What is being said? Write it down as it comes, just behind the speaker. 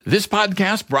This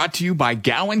podcast brought to you by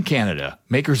Gowan, Canada,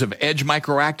 makers of Edge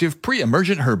Microactive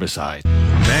Pre-Emergent Herbicide.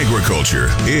 Agriculture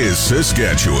is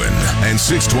Saskatchewan, and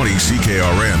 620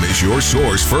 CKRM is your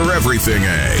source for everything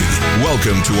ag.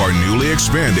 Welcome to our newly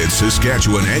expanded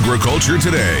Saskatchewan Agriculture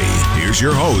Today. Here's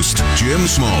your host, Jim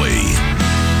Smalley.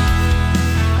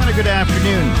 And a good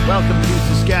afternoon. Welcome to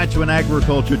Saskatchewan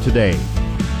Agriculture Today.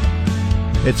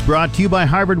 It's brought to you by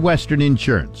Harvard Western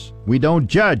Insurance. We don't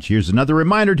judge. Here's another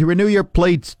reminder to renew your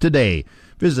plates today.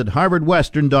 Visit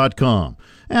harvardwestern.com.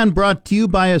 And brought to you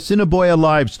by Assiniboia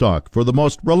Livestock for the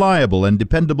most reliable and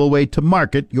dependable way to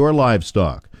market your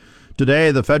livestock. Today,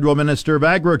 the Federal Minister of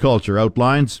Agriculture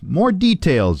outlines more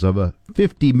details of a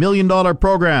 $50 million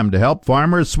program to help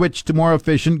farmers switch to more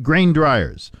efficient grain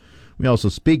dryers. We also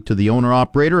speak to the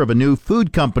owner-operator of a new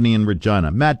food company in Regina,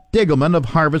 Matt Diggleman of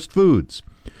Harvest Foods.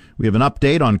 We have an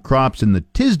update on crops in the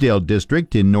Tisdale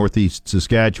district in northeast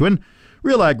Saskatchewan.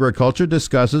 Real Agriculture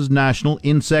discusses National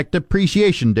Insect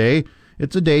Appreciation Day.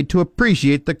 It's a day to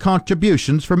appreciate the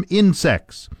contributions from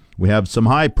insects. We have some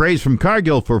high praise from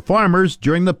Cargill for farmers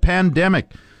during the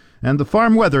pandemic. And the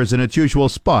farm weather is in its usual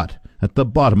spot at the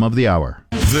bottom of the hour.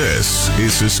 This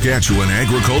is Saskatchewan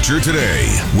Agriculture Today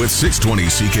with 620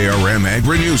 CKRM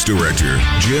Agri-News Director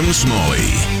Jim Smalley.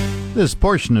 This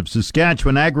portion of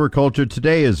Saskatchewan Agriculture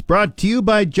Today is brought to you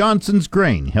by Johnson's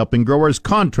Grain, helping growers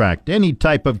contract any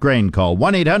type of grain. Call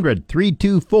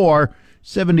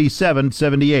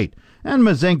 1-800-324-7778. And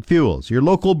Mazenk Fuels, your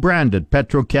local branded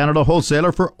Petro-Canada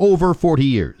wholesaler for over 40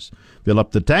 years. Fill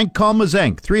up the tank, call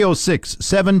Mazenk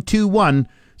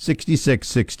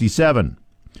 306-721-6667.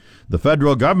 The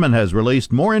federal government has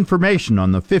released more information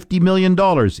on the $50 million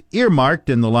earmarked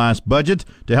in the last budget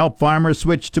to help farmers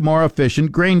switch to more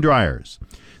efficient grain dryers.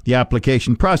 The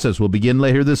application process will begin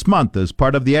later this month as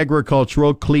part of the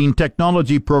Agricultural Clean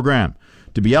Technology Program.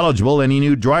 To be eligible, any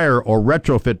new dryer or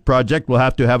retrofit project will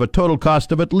have to have a total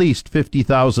cost of at least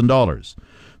 $50,000.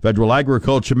 Federal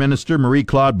Agriculture Minister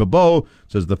Marie-Claude Bebeau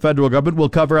says the federal government will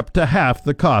cover up to half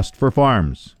the cost for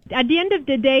farms. At the end of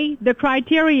the day, the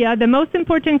most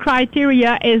important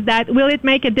criteria is that will it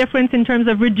make a difference in terms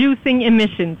of reducing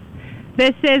emissions?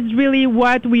 This is really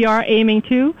what we are aiming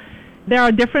to. There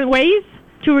are different ways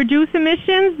to reduce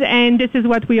emissions, and this is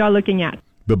what we are looking at.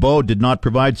 Bebeau did not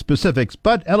provide specifics,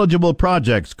 but eligible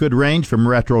projects could range from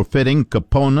retrofitting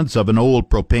components of an old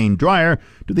propane dryer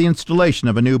to the installation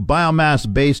of a new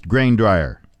biomass-based grain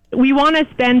dryer. We want to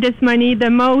spend this money the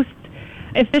most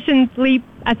efficiently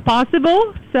as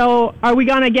possible. So are we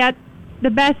going to get the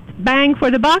best bang for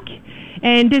the buck?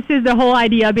 And this is the whole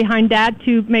idea behind that,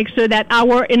 to make sure that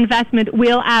our investment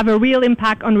will have a real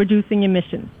impact on reducing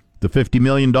emissions. The $50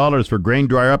 million for grain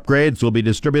dryer upgrades will be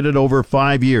distributed over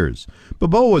 5 years.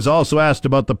 Bebeau was also asked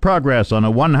about the progress on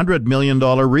a $100 million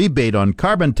rebate on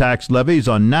carbon tax levies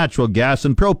on natural gas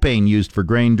and propane used for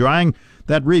grain drying.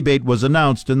 That rebate was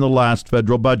announced in the last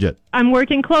federal budget. I'm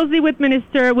working closely with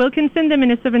Minister Wilkinson, the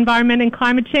Minister of Environment and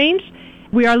Climate Change.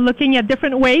 We are looking at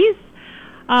different ways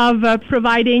of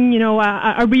providing,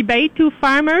 a rebate to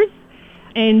farmers,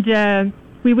 and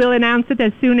we will announce it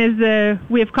as soon as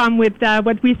we have come with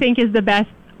what we think is the best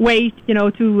way,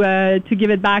 to give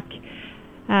it back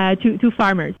to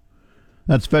farmers.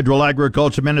 That's Federal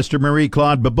Agriculture Minister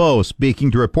Marie-Claude Bebeau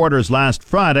speaking to reporters last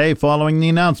Friday following the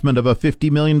announcement of a $50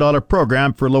 million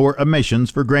program for lower emissions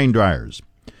for grain dryers.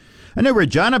 A new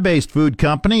Regina-based food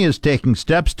company is taking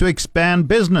steps to expand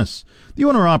business. The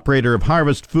owner-operator of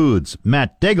Harvest Foods,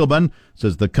 Matt Diggleman,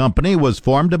 says the company was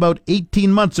formed about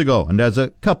 18 months ago and has a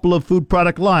couple of food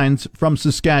product lines from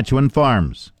Saskatchewan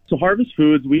farms. So Harvest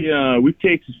Foods, we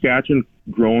take Saskatchewan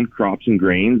grown crops and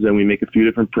grains, and we make a few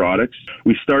different products.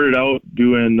 We started out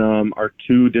doing our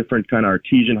two different kind of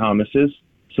artesian hummuses.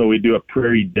 So we do a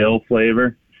prairie dill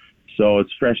flavor. So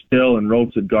it's fresh dill and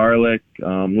roasted garlic,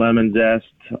 lemon zest,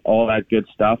 all that good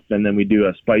stuff. And then we do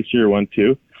a spicier one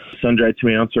too, sun-dried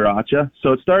tomato sriracha.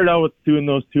 So it started out with doing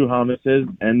those two hummuses,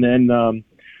 and then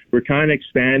we're kind of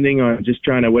expanding on just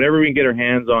trying to whatever we can get our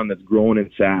hands on that's grown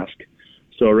in Sask.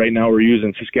 So right now we're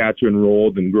using Saskatchewan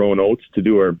rolled and grown oats to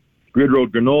do our grid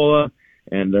road granola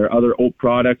and their other oat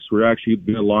products. We're actually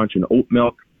going to launch an oat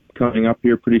milk coming up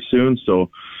here pretty soon.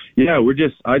 So yeah,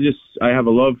 I have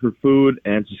a love for food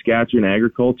and Saskatchewan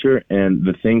agriculture, and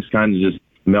the things kind of just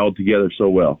meld together so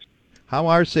well. How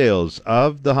are sales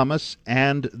of the hummus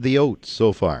and the oats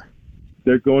so far?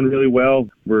 They're going really well.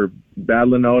 We're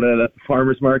battling out at a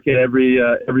farmer's market every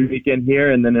weekend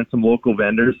here, and then in some local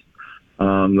vendors,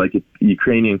 like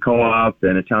Ukrainian Co-op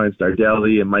and Italian Star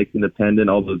Deli and Mike's Independent.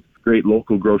 All those great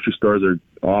local grocery stores are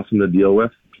awesome to deal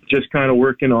with. Just kind of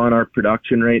working on our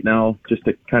production right now, just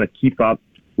to kind of keep up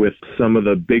with some of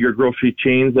the bigger grocery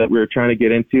chains that we were trying to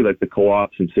get into, like the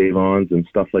co-ops and save-ons and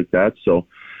stuff like that. So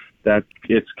that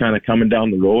it's kind of coming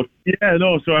down the road. Yeah,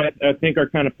 no, so I think our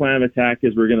kind of plan of attack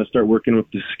is we're going to start working with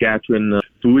the Saskatchewan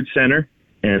Food Center,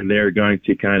 and they're going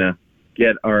to kind of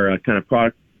get our kind of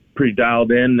product pretty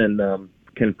dialed in and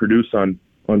can produce on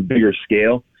bigger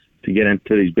scale to get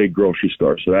into these big grocery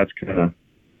stores. So that's kind of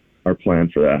our plan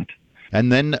for that.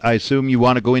 And then I assume you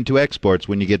want to go into exports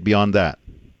when you get beyond that.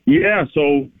 Yeah,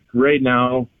 so right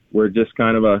now we're just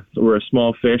kind of we're a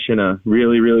small fish in a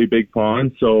really, really big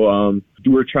pond. So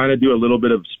we're trying to do a little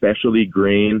bit of specialty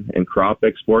grain and crop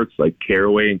exports like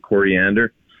caraway and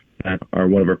coriander that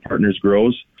one of our partners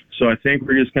grows. So I think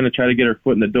we're just going to try to get our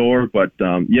foot in the door. But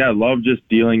yeah, I love just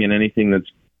dealing in anything that's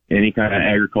any kind of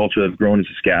agriculture that's grown in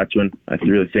Saskatchewan. I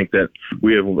really think that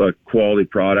we have a quality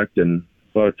product, and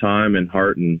a lot of time and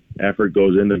heart and effort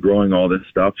goes into growing all this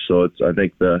stuff. So I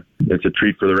think it's a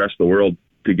treat for the rest of the world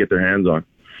to get their hands on.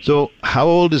 So how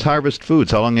old is Harvest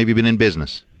Foods? How long have you been in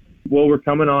business? Well, we're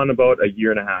coming on about a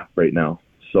year and a half right now.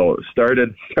 So it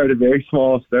started very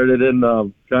small, started in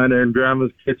kind of in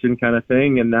grandma's kitchen kind of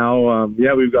thing. And now,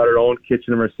 we've got our own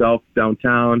kitchen ourselves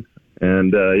downtown.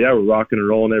 And we're rocking and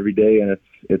rolling every day. And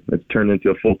it's turned into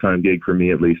a full-time gig for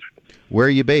me, at least. Where are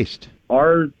you based?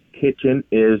 Our kitchen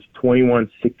is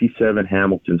 2167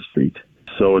 Hamilton Street.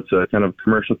 So it's a kind of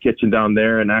commercial kitchen down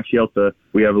there, and actually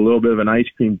we have a little bit of an ice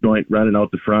cream joint running out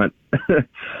the front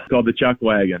called the Chuck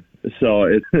Wagon. So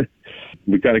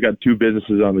we kind of got two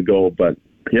businesses on the go, but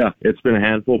yeah, it's been a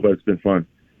handful, but it's been fun.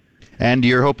 And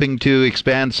you're hoping to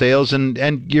expand sales, and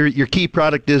your key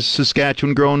product is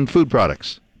Saskatchewan-grown food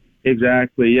products.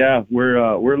 Exactly, yeah.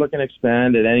 We're looking to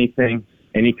expand at any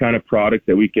kind of product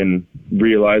that we can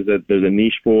realize that there's a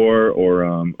niche for, or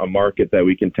a market that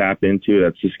we can tap into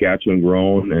that's Saskatchewan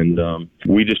grown. And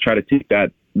we just try to take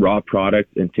that raw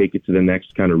product and take it to the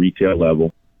next kind of retail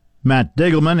level. Matt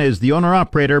Digelman is the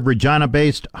owner-operator of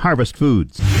Regina-based Harvest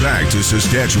Foods. Back to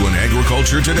Saskatchewan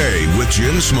Agriculture Today with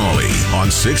Jim Smalley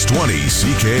on 620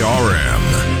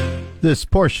 CKRM. This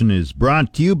portion is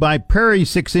brought to you by Prairie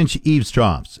 6-inch eaves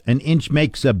troughs. An inch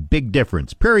makes a big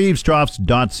difference.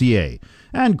 PrairieEavesTroughs.ca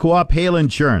and Co-op Hail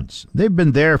Insurance. They've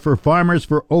been there for farmers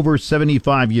for over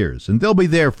 75 years, and they'll be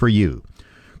there for you.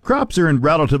 Crops are in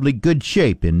relatively good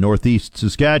shape in northeast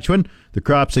Saskatchewan. The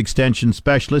crops extension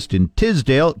specialist in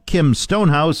Tisdale, Kim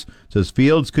Stonehouse, says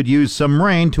fields could use some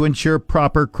rain to ensure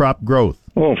proper crop growth.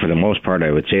 Well, for the most part, I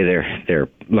would say they're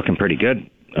looking pretty good.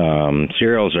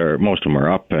 Cereals most of them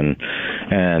are up and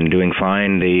doing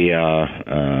fine.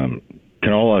 The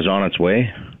canola is on its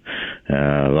way.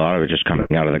 A lot of it just coming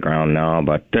out of the ground now,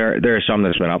 but there are some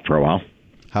that's been up for a while.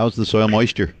 How's the soil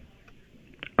moisture?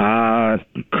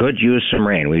 Could use some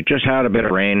rain. We've just had a bit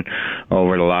of rain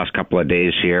over the last couple of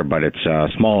days here, but it's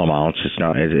small amounts.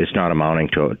 It's not amounting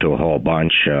to a whole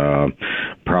bunch.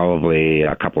 Probably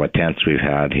a couple of tenths we've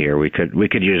had here. We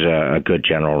could use a good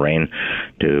general rain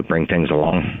to bring things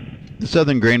along. The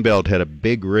Southern Grain Belt had a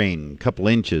big rain, a couple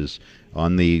inches,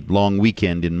 on the long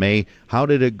weekend in May. How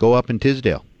did it go up in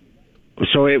Tisdale?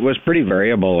 So it was pretty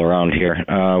variable around here.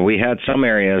 We had some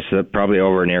areas that probably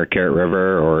over near Carrot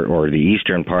River or the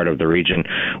eastern part of the region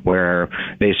where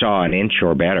they saw an inch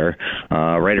or better.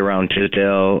 Right around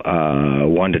Tisdale,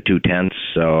 1 to 2 tenths.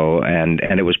 So and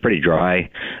it was pretty dry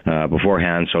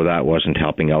beforehand, so that wasn't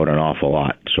helping out an awful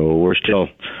lot. So we're still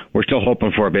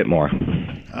hoping for a bit more.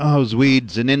 How's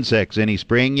weeds and insects? Any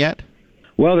spraying yet?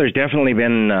 Well, there's definitely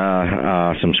been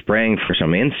some spraying for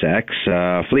some insects.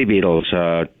 Flea beetles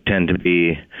tend to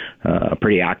be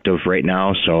pretty active right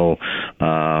now, so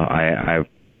I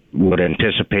would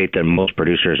anticipate that most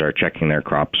producers are checking their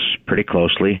crops pretty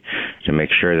closely to make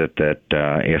sure that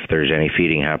if there's any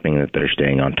feeding happening, that they're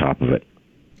staying on top of it.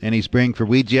 Any spraying for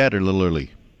weeds yet, or a little early?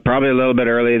 Probably a little bit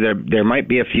early. There might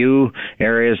be a few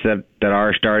areas that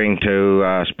are starting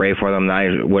to spray for them.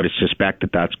 I would suspect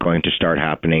that that's going to start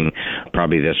happening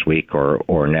probably this week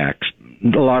or next.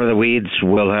 A lot of the weeds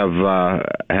will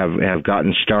have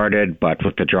gotten started, but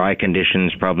with the dry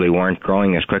conditions, probably weren't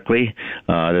growing as quickly.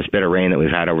 This bit of rain that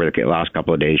we've had over the last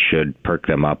couple of days should perk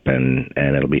them up, and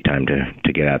it'll be time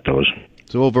to get at those.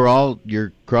 So overall,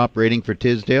 your crop rating for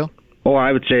Tisdale? Oh,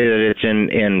 I would say that it's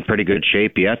in pretty good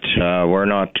shape yet. We're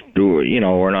not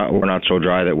so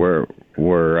dry that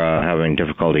we're having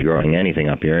difficulty growing anything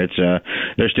up here. It's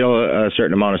there's still a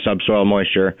certain amount of subsoil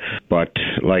moisture, but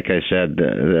like I said,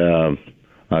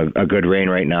 a good rain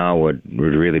right now would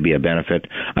really be a benefit.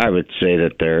 I would say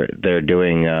that they're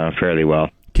doing fairly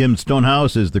well. Kim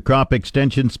Stonehouse is the crop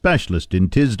extension specialist in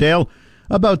Tisdale,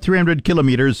 about 300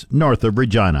 kilometers north of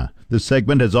Regina. This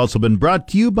segment has also been brought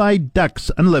to you by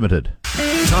Ducks Unlimited.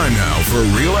 Time now for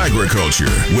Real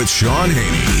Agriculture with Sean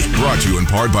Haney. Brought to you in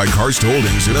part by Karst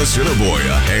Holdings in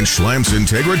Assiniboia and Schlamps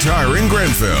Integra Tire in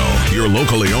Grenfell. Your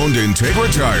locally owned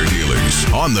Integra Tire dealers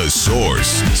on The Source,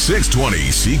 620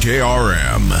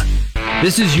 CKRM.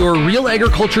 This is your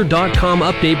RealAgriculture.com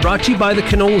update brought to you by the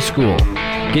Canola School.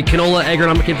 Get canola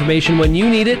agronomic information when you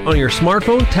need it on your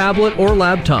smartphone, tablet, or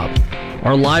laptop.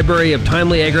 Our library of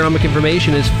timely agronomic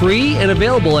information is free and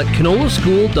available at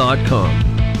canolaschool.com.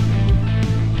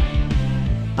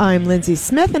 I'm Lindsay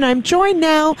Smith, and I'm joined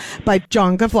now by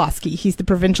John Gavlosky. He's the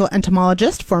provincial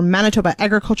entomologist for Manitoba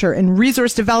Agriculture and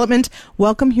Resource Development.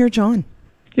 Welcome here, John.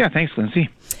 Yeah, thanks, Lindsay.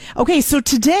 Okay, so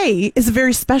today is a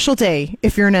very special day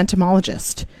if you're an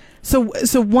entomologist. So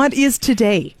what is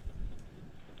today?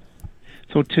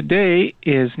 So today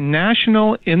is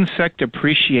National Insect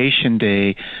Appreciation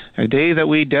Day, a day that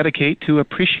we dedicate to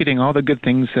appreciating all the good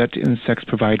things that insects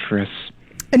provide for us.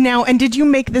 And did you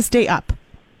make this day up?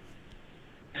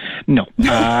 No.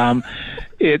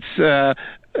 It's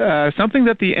something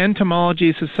that the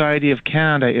Entomology Society of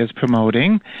Canada is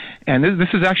promoting, and this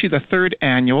is actually the third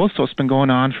annual, so it's been going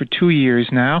on for 2 years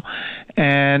now,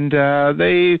 and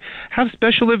they have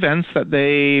special events that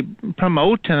they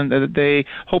promote and that they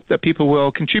hope that people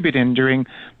will contribute in during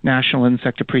National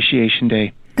Insect Appreciation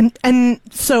Day. And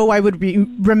so I would be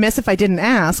remiss if I didn't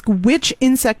ask, which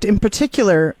insect in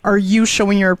particular are you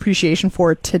showing your appreciation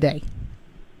for today?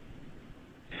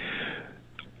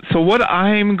 So what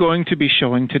I'm going to be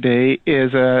showing today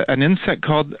is an insect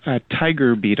called a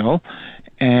tiger beetle,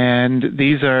 and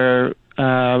these are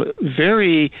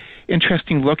very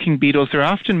interesting looking beetles. They're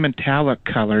often metallic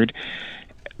colored.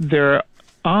 They're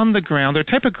on the ground. They're a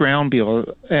type of ground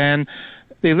beetle, and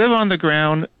they live on the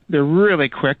ground. They're really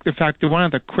quick. In fact, they're one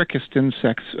of the quickest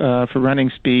insects for running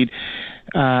speed,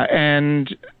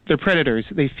 and they're predators.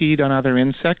 They feed on other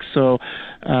insects, so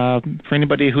for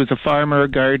anybody who's a farmer or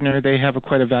gardener, they have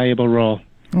quite a valuable role.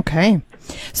 Okay.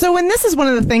 So, and this is one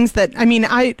of the things that,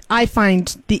 I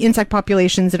find the insect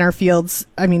populations in our fields,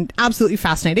 absolutely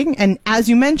fascinating. And as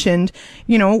you mentioned,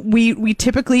 we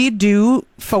typically do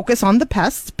focus on the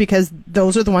pests because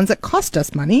those are the ones that cost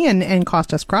us money and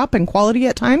cost us crop and quality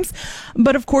at times.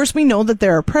 But of course, we know that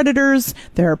there are predators,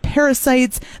 there are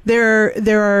parasites, there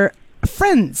are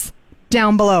friends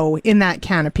down below in that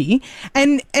canopy.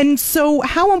 And so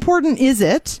how important is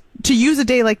it to use a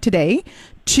day like today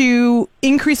to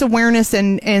increase awareness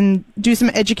and do some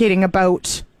educating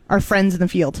about our friends in the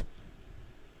field?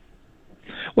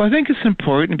 Well, I think it's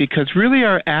important because really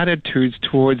our attitudes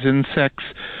towards insects,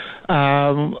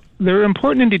 they're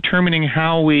important in determining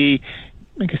how we,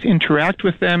 interact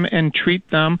with them and treat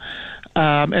them.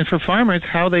 And for farmers,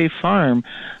 how they farm.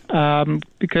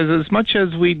 Because as much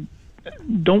as we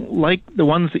don't like the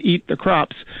ones that eat the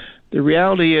crops, the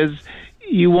reality is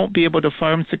you won't be able to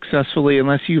farm successfully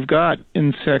unless you've got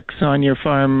insects on your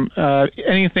farm.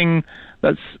 Anything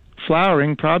that's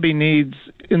flowering probably needs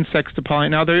insects to pollinate.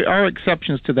 Now, there are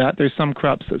exceptions to that. There's some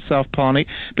crops that self-pollinate,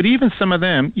 but even some of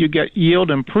them, you get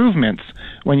yield improvements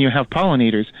when you have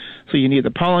pollinators. So you need the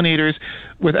pollinators.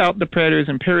 Without the predators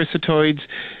and parasitoids,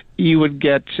 you would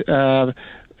get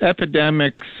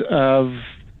epidemics of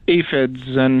aphids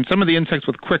and some of the insects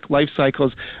with quick life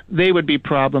cycles. They would be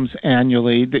problems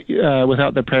annually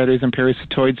without the predators and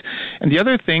parasitoids. And the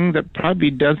other thing that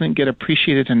probably doesn't get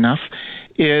appreciated enough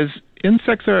is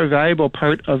insects are a valuable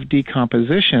part of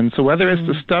decomposition. So whether it's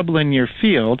the stubble in your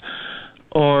field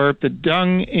or the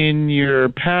dung in your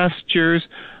pastures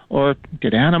or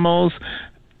dead animals,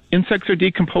 insects are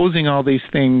decomposing all these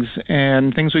things,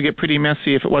 and things would get pretty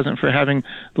messy if it wasn't for having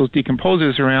those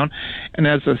decomposers around. And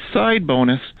as a side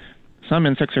bonus, some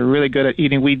insects are really good at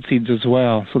eating weed seeds as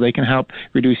well, so they can help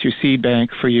reduce your seed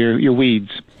bank for your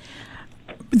weeds.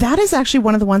 That is actually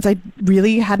one of the ones I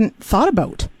really hadn't thought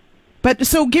about. But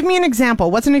so give me an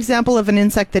example. What's an example of an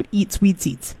insect that eats weed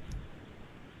seeds?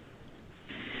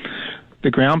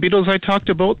 The ground beetles I talked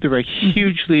about, they're a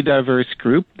hugely diverse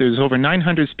group. There's over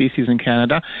 900 species in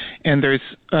Canada, and there's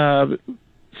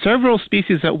several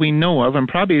species that we know of, and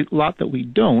probably a lot that we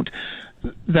don't,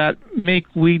 that make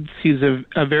weed seeds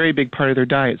a very big part of their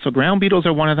diet. So ground beetles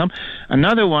are one of them.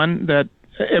 Another one that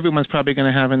everyone's probably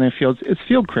going to have in their fields is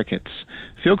field crickets.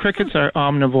 Field crickets are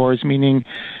omnivores, meaning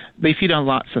they feed on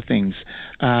lots of things.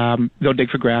 They'll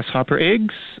dig for grasshopper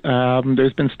eggs.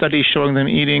 There's been studies showing them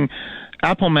eating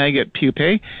apple maggot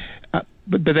pupae,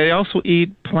 but they also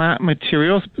eat plant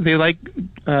materials. They like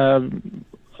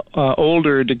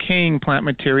older, decaying plant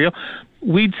material.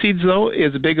 Weed seeds, though,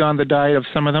 is big on the diet of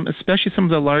some of them, especially some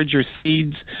of the larger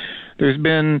seeds. There's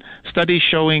been studies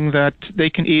showing that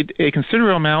they can eat a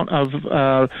considerable amount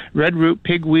of red root,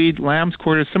 pigweed, lamb's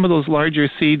quarters, some of those larger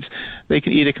seeds. They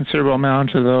can eat a considerable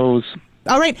amount of those.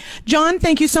 All right. John,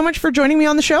 thank you so much for joining me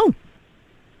on the show.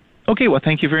 Okay, well,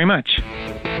 thank you very much.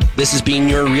 This has been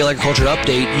your Real Agriculture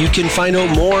Update. You can find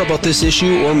out more about this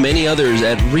issue or many others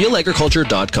at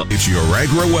realagriculture.com. It's your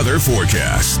agri-weather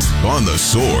forecast on The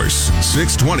Source,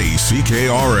 620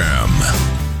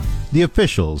 CKRM. The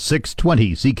official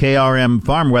 620 CKRM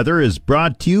farm weather is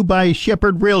brought to you by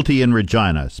Shepherd Realty in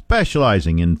Regina,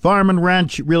 specializing in farm and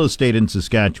ranch real estate in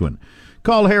Saskatchewan.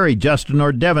 Call Harry, Justin,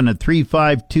 or Devin at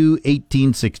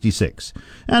 352-1866.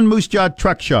 And Moose Jaw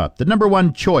Truck Shop, the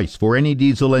 #1 choice for any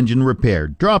diesel engine repair.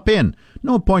 Drop in.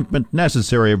 No appointment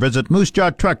necessary. Visit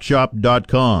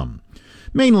moosejawtruckshop.com.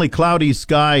 Mainly cloudy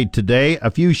sky today.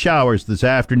 A few showers this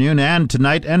afternoon and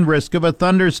tonight, and risk of a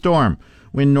thunderstorm.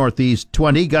 Wind northeast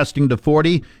 20, gusting to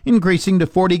 40, increasing to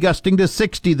 40, gusting to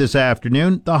 60 this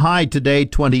afternoon. The high today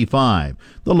 25,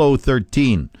 the low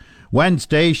 13.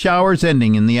 Wednesday, showers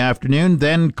ending in the afternoon,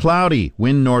 then cloudy.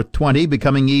 Wind north 20,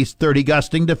 becoming east 30,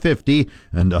 gusting to 50,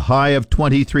 and a high of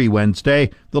 23 Wednesday,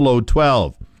 the low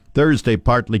 12. Thursday,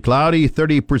 partly cloudy,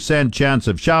 30% chance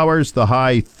of showers, the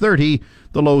high 30,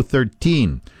 the low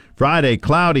 13. Friday,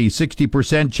 cloudy,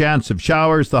 60% chance of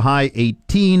showers, the high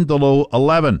 18, the low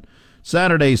 11.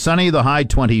 Saturday, sunny, the high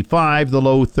 25, the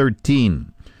low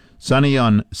 13. Sunny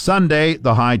on Sunday,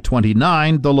 the high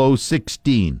 29, the low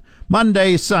 16.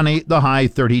 Monday, sunny, the high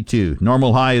 32.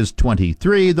 Normal high is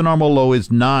 23, the normal low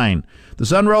is 9. The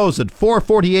sun rose at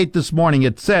 4:48 this morning.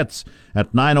 It sets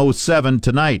at 9:07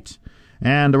 tonight.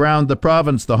 And around the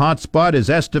province, the hot spot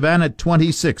is Estevan at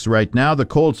 26 right now. The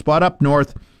cold spot up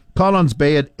north, Collins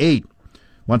Bay at 8.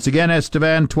 Once again,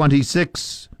 Estevan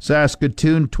 26,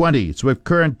 Saskatoon 20, Swift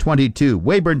Current 22,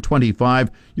 Weyburn 25,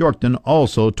 Yorkton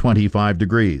also 25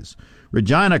 degrees.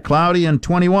 Regina cloudy and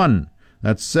 21.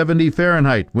 That's 70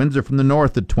 Fahrenheit. Winds are from the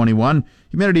north at 21.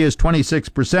 Humidity is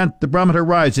 26%. The barometer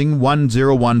rising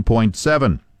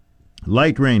 101.7.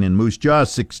 Light rain in Moose Jaw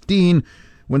 16.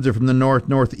 Winds are from the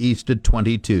north-northeast at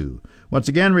 22. Once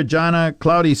again, Regina,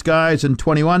 cloudy skies and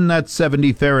 21. That's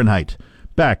 70 Fahrenheit.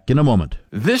 Back in a moment.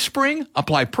 This spring,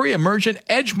 apply pre-emergent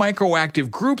Edge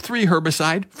Microactive Group 3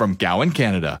 herbicide from Gowan,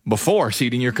 Canada, before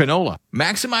seeding your canola.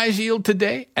 Maximize yield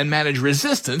today and manage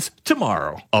resistance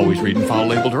tomorrow. Always read and follow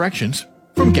label directions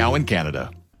from Gowan, Canada.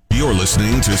 You're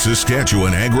listening to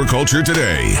Saskatchewan Agriculture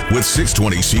Today with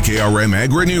 620 CKRM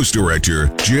Agri-News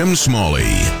Director Jim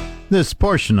Smalley. This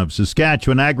portion of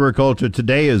Saskatchewan Agriculture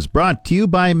Today is brought to you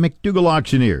by McDougall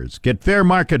Auctioneers. Get fair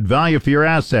market value for your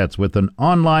assets with an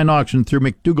online auction through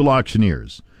McDougall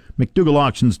Auctioneers.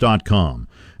 McDougallAuctions.com.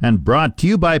 And brought to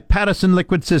you by Pattison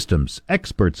Liquid Systems,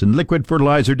 experts in liquid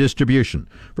fertilizer distribution.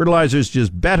 Fertilizer's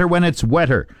just better when it's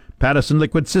wetter. Pattison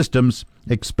Liquid Systems,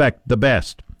 expect the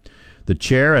best. The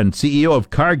chair and CEO of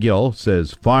Cargill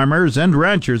says farmers and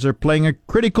ranchers are playing a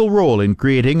critical role in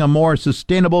creating a more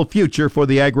sustainable future for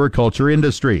the agriculture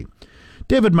industry.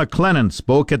 David McLennan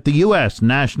spoke at the U.S.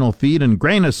 National Feed and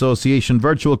Grain Association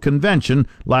virtual convention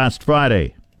last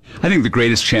Friday. I think the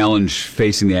greatest challenge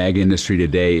facing the ag industry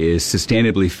today is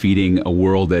sustainably feeding a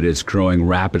world that is growing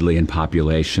rapidly in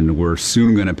population. We're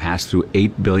soon going to pass through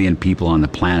 8 billion people on the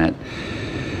planet.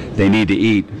 They need to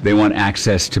eat. They want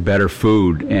access to better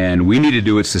food, and we need to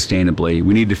do it sustainably.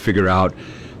 We need to figure out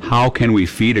how can we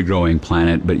feed a growing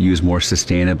planet but use more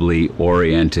sustainably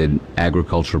oriented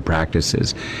agricultural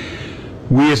practices.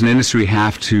 We as an industry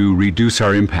have to reduce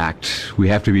our impact. We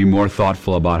have to be more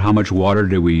thoughtful about how much water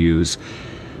do we use,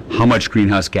 how much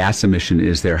greenhouse gas emission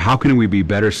is there, how can we be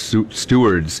better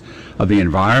stewards of the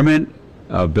environment,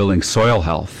 of building soil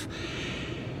health.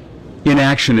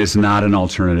 Inaction is not an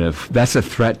alternative. That's a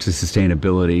threat to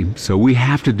sustainability. So we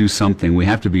have to do something. We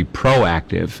have to be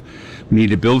proactive. We need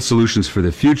to build solutions for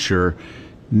the future.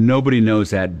 Nobody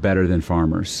knows that better than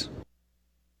farmers.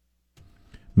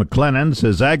 McLennan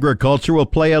says agriculture will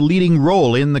play a leading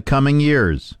role in the coming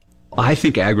years. I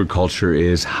think agriculture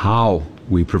is how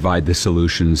we provide the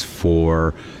solutions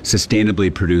for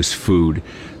sustainably produced food.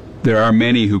 There are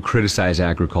many who criticize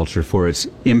agriculture for its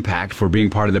impact, for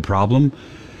being part of the problem.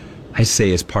 I say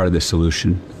it's part of the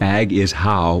solution. Ag is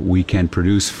how we can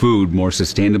produce food more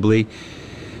sustainably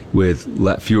with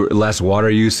less water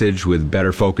usage, with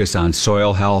better focus on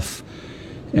soil health,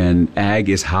 and ag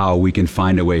is how we can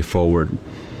find a way forward.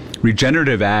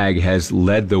 Regenerative ag has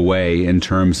led the way in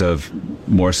terms of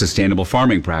more sustainable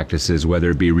farming practices,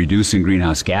 whether it be reducing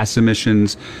greenhouse gas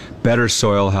emissions, better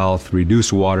soil health,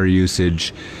 reduced water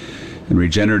usage, And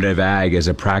regenerative ag is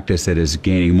a practice that is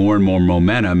gaining more and more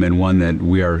momentum, and one that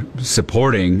we are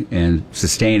supporting and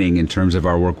sustaining in terms of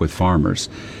our work with farmers.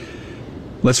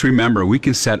 Let's remember, we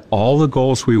can set all the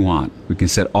goals we want. We can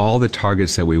set all the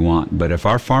targets that we want. But if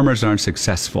our farmers aren't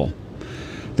successful,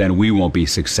 then we won't be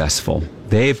successful.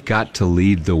 They've got to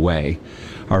lead the way.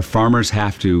 Our farmers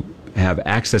have to have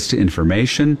access to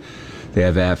information. They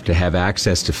have to have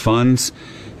access to funds.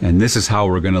 And this is how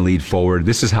we're going to lead forward.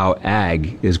 This is how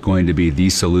ag is going to be the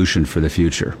solution for the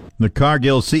future. The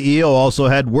Cargill CEO also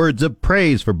had words of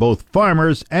praise for both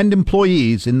farmers and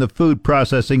employees in the food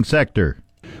processing sector.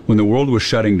 When the world was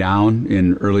shutting down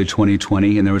in early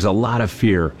 2020, and there was a lot of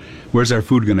fear, where's our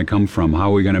food going to come from? How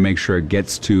are we going to make sure it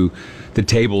gets to the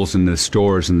tables in the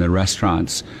stores and the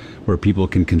restaurants where people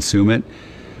can consume it?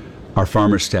 Our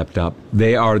farmers stepped up.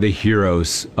 They are the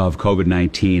heroes of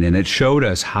COVID-19, and it showed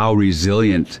us how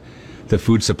resilient the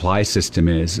food supply system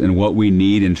is and what we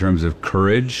need in terms of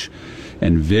courage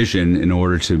and vision in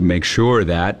order to make sure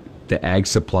that the ag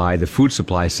supply, the food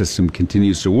supply system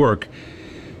continues to work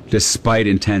despite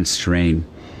intense strain.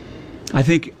 I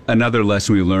think another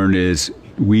lesson we learned is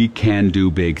we can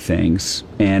do big things.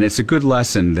 And it's a good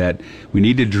lesson that we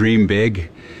need to dream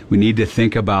big. We need to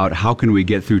think about how can we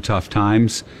get through tough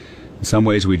times. In some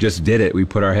ways, we just did it. We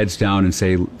put our heads down and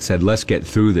said, let's get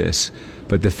through this.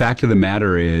 But the fact of the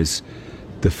matter is,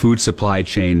 the food supply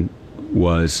chain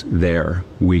was there.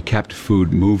 We kept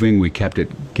food moving. We kept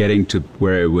it getting to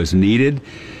where it was needed.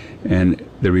 And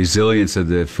the resilience of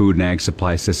the food and ag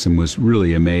supply system was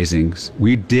really amazing.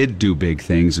 We did do big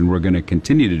things, and we're going to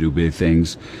continue to do big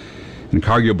things. And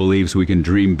Cargill believes we can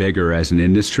dream bigger as an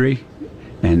industry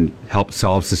and help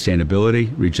solve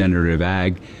sustainability, regenerative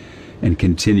ag, and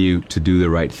continue to do the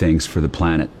right things for the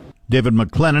planet. David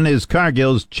McLennan is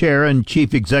Cargill's chair and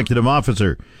chief executive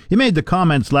officer. He made the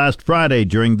comments last Friday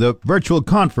during the virtual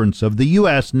conference of the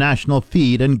U.S. National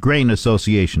Feed and Grain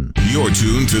Association. You're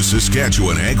tuned to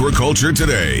Saskatchewan Agriculture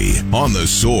Today on The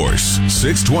Source,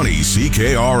 620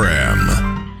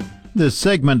 CKRM. This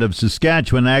segment of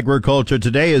Saskatchewan Agriculture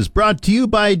Today is brought to you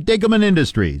by Degelman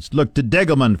Industries. Look to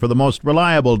Degelman for the most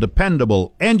reliable,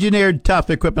 dependable, engineered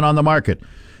tough equipment on the market.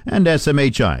 And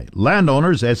SMHI.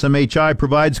 Landowners, SMHI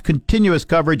provides continuous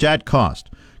coverage at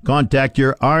cost. Contact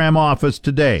your RM office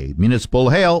today. Municipal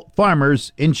Hail,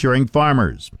 farmers insuring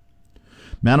farmers.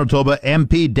 Manitoba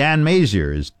MP Dan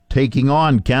Masier is taking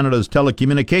on Canada's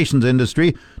telecommunications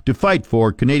industry to fight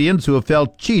for Canadians who have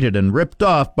felt cheated and ripped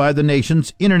off by the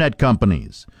nation's internet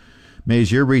companies.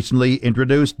 Masier recently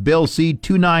introduced Bill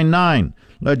C-299,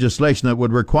 legislation that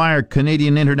would require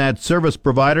Canadian internet service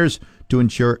providers to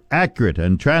ensure accurate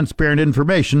and transparent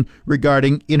information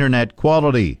regarding internet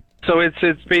quality. So it's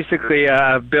basically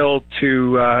a bill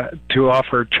to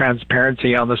offer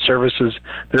transparency on the services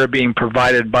that are being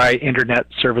provided by internet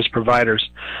service providers.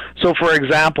 So, for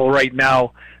example, right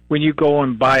now, when you go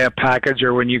and buy a package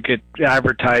or when you get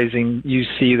advertising, you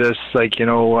see this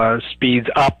speeds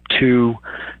up to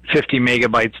 50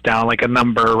 megabytes down, like a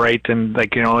number, right? And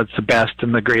it's the best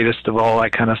and the greatest of all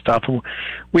that kind of stuff. And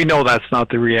we know that's not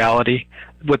the reality.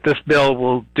 What this bill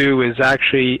will do is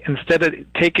actually, instead of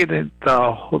taking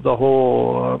the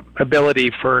whole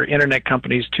ability for internet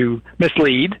companies to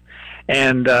mislead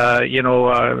and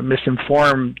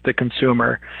misinform the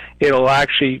consumer, it'll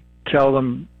actually tell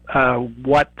them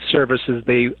what services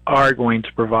they are going to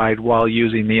provide while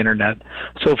using the internet.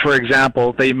 So, for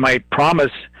example, they might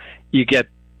promise you get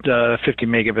 50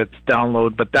 megabits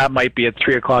download, but that might be at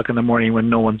 3 o'clock in the morning when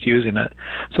no one's using it.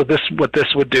 So what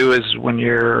this would do is when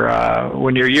you're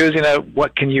using it,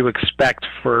 what can you expect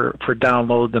for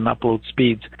download and upload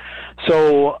speeds?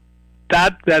 So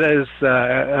that is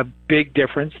a big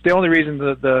difference. The only reason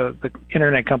the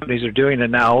internet companies are doing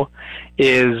it now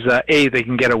is they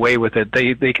can get away with it.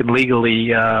 They can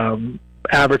legally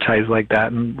advertise like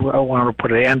that, and I want to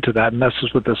put an end to that, and this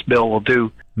is what this bill will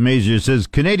do. Masier says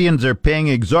Canadians are paying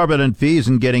exorbitant fees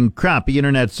and getting crappy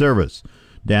internet service.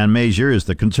 Dan Masier is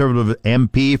the Conservative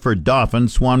MP for Dauphin,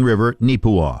 Swan River,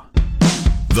 Nipawin.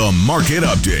 The Market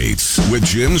Updates with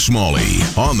Jim Smalley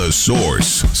on The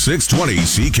Source, 620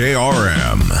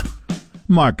 CKRM.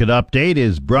 Market Update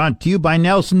is brought to you by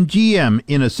Nelson GM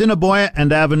in Assiniboia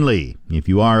and Avonlea. If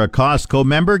you are a Costco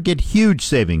member, get huge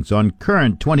savings on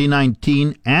current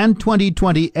 2019 and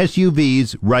 2020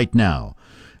 SUVs right now.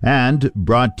 And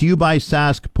brought to you by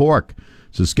Sask Pork.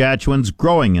 Saskatchewan's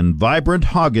growing and vibrant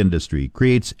hog industry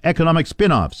creates economic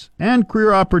spin-offs and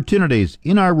career opportunities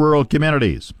in our rural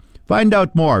communities. Find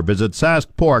out more. Visit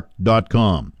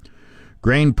saskpork.com.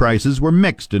 Grain prices were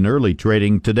mixed in early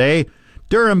trading today.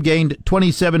 Durum gained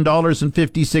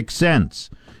 $27.56.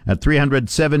 at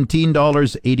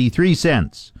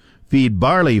 $317.83. Feed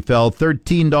barley fell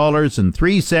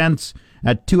 $13.03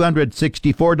 at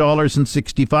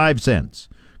 $264.65.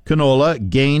 Canola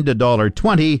gained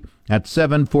 $1.20 at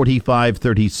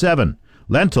 $745.37.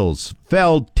 Lentils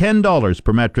fell $10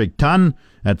 per metric ton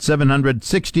at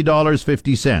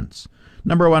 $760.50.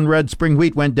 Number one red spring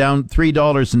wheat went down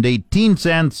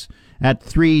 $3.18 at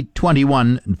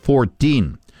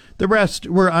 $321.14. The rest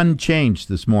were unchanged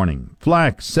this morning.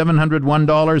 Flax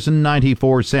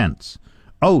 $701.94.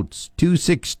 Oats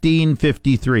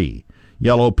 $216.53.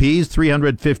 Yellow peas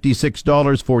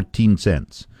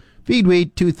 $356.14. Feed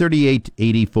wheat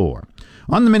 $238.84.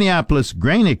 On the Minneapolis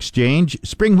Grain Exchange,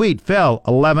 spring wheat fell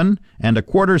 11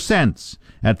 1/4 cents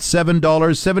at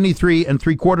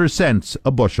 $7.73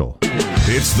 a bushel.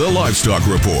 It's the Livestock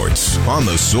Reports on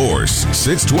the Source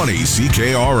 620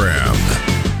 CKRM.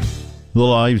 The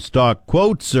livestock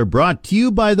quotes are brought to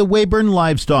you by the Weyburn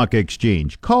Livestock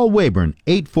Exchange. Call Weyburn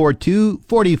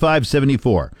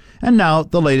 842-4574. And now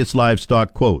the latest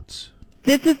livestock quotes.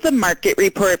 This is the market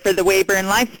report for the Weyburn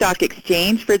Livestock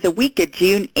Exchange for the week of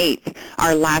June 8th.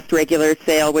 Our last regular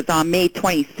sale was on May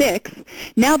 26th.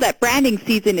 Now that branding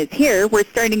season is here, we're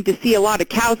starting to see a lot of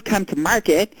cows come to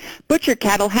market. Butcher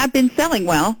cattle have been selling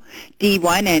well.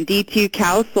 D1 and D2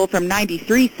 cows sold from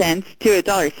 93 cents to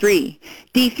 $1.03.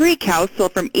 D3 cows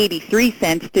sold from 83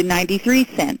 cents to 93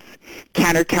 cents.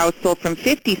 Canner cows sold from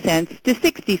 50 cents to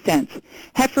 60 cents.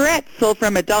 Heiferettes sold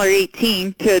from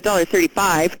 $1.18 to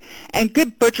 $1.35, and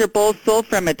good butcher bulls sold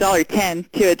from $1.10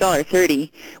 to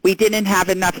 $1.30. We didn't have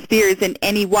enough steers in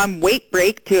any one weight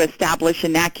break to establish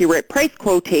an accurate price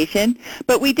quotation,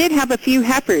 but we did have a few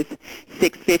heifers.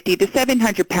 650 to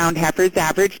 700 pound heifers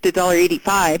averaged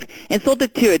 $1.85 and sold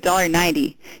it to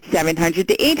 $1.90. 700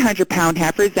 to 800 pound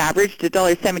heifers averaged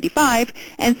 $1.75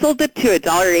 and sold it to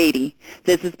 $1.80.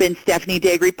 This has been Stephanie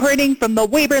Digg reporting from the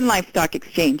Weyburn Livestock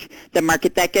Exchange, the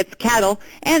market that gets cattle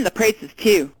and the prices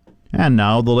too. And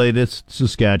now the latest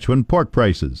Saskatchewan pork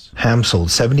prices. Ham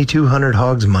sold 7,200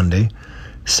 hogs Monday,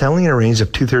 selling in a range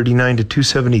of $239 to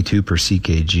 $272 per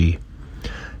CKG.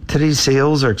 Today's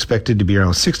sales are expected to be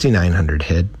around 6,900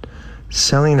 head,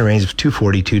 selling in a range of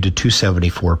 $242 to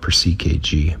 $274 per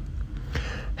CKG.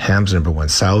 Ham's number one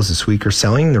sows this week are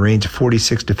selling in the range of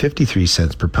 46 to 53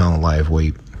 cents per pound live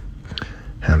weight.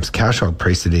 Ham's cash hog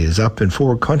price today is up, and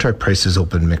forward contract prices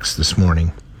opened mixed this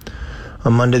morning.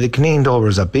 On Monday, the Canadian dollar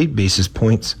was up 8 basis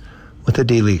points, with a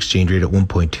daily exchange rate at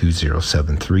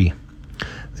 1.2073.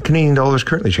 The Canadian dollar is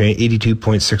currently trading at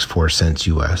 82.64 cents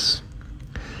U.S.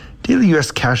 Daily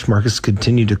U.S. cash markets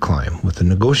continue to climb, with the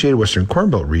negotiated Western Corn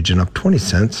Belt region up 20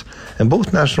 cents, and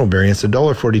both national variants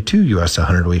 $1.42 U.S. a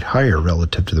hundredweight higher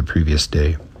relative to the previous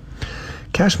day.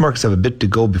 Cash markets have a bit to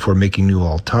go before making new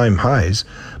all-time highs,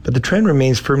 but the trend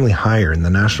remains firmly higher in the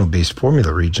national-based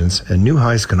formula regions, and new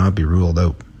highs cannot be ruled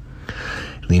out.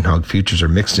 Lean hog futures are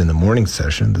mixed in the morning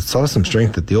session that saw some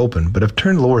strength at the open, but have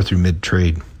turned lower through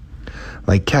mid-trade.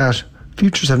 Like cash,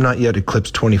 futures have not yet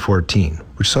eclipsed 2014,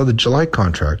 which saw the July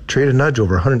contract trade a nudge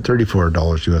over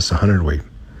 $134 U.S. a hundredweight.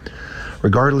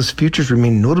 Regardless, futures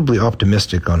remain notably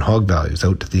optimistic on hog values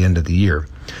out to the end of the year,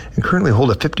 and currently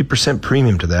hold a 50%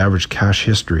 premium to the average cash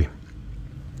history.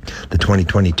 The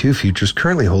 2022 futures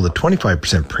currently hold a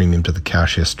 25% premium to the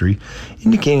cash history,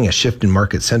 indicating a shift in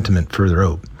market sentiment further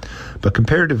out. But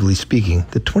comparatively speaking,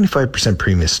 the 25%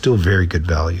 premium is still very good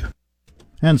value.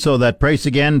 And so that price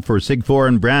again for Sigfor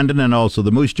and Brandon and also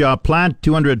the Moose Jaw plant,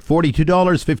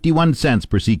 $242.51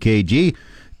 per CKG.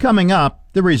 Coming up,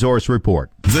 the Resource Report.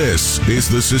 This is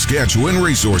the Saskatchewan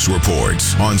Resource Report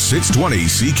on 620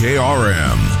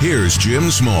 CKRM. Here's Jim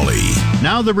Smalley.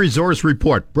 Now the Resource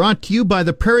Report, brought to you by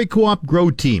the Prairie Co-op Grow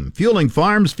Team, fueling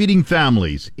farms, feeding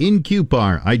families in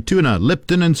Cupar, Ituna,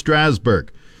 Lipton, and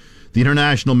Strasbourg. The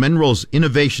International Minerals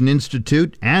Innovation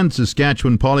Institute and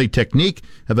Saskatchewan Polytechnique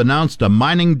have announced a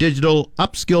mining digital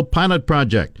upskill pilot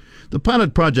project. The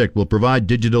pilot project will provide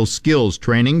digital skills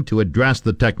training to address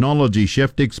the technology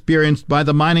shift experienced by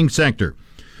the mining sector.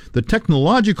 The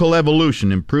technological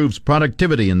evolution improves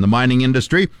productivity in the mining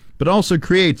industry, but also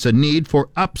creates a need for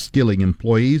upskilling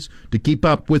employees to keep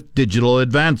up with digital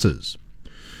advances.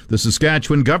 The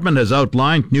Saskatchewan government has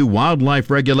outlined new wildlife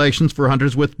regulations for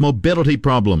hunters with mobility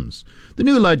problems. The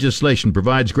new legislation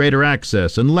provides greater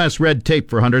access and less red tape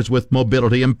for hunters with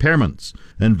mobility impairments.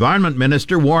 Environment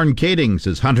Minister Warren Kading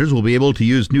says hunters will be able to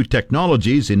use new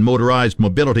technologies in motorized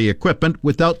mobility equipment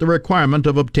without the requirement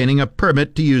of obtaining a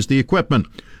permit to use the equipment.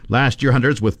 Last year,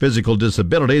 hunters with physical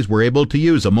disabilities were able to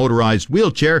use a motorized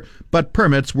wheelchair, but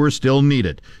permits were still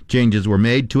needed. Changes were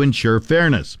made to ensure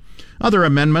fairness. Other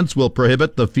amendments will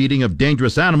prohibit the feeding of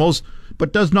dangerous animals,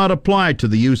 but does not apply to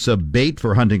the use of bait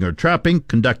for hunting or trapping,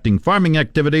 conducting farming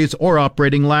activities, or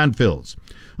operating landfills.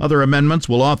 Other amendments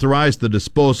will authorize the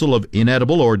disposal of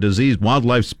inedible or diseased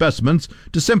wildlife specimens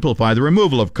to simplify the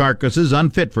removal of carcasses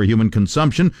unfit for human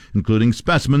consumption, including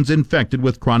specimens infected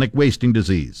with chronic wasting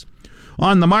disease.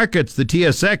 On the markets, the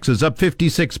TSX is up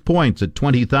 56 points at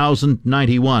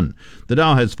 20,091. The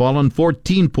Dow has fallen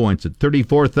 14 points at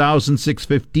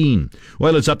 34,615.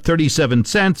 Oil is up 37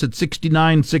 cents at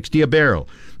 69.60 a barrel.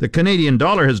 The Canadian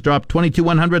dollar has dropped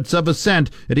 22/100ths of a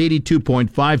cent at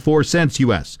 82.54 cents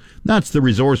U.S. That's the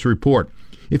Resource Report.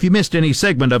 If you missed any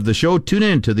segment of the show, tune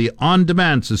in to the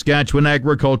on-demand Saskatchewan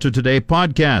Agriculture Today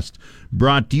podcast,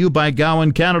 brought to you by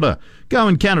Gowan Canada.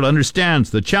 Gowan Canada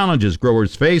understands the challenges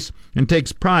growers face and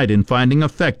takes pride in finding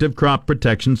effective crop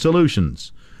protection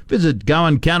solutions. Visit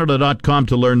GowanCanada.com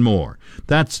to learn more.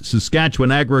 That's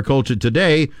Saskatchewan Agriculture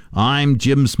Today. I'm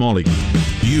Jim Smalley.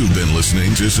 You've been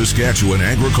listening to Saskatchewan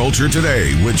Agriculture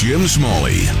Today with Jim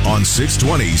Smalley on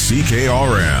 620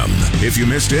 CKRM. If you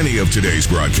missed any of today's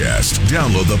broadcast,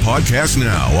 download the podcast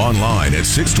now online at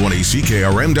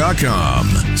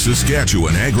 620CKRM.com.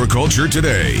 Saskatchewan Agriculture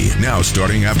Today, now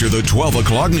starting after the 12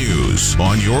 o'clock news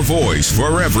on your voice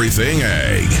for everything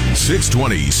ag.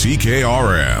 620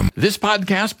 CKRM. This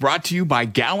podcast brought to you by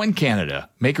Gowan Canada,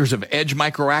 makers of Edge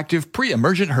Microactive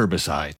Pre-Emergent Herbicide.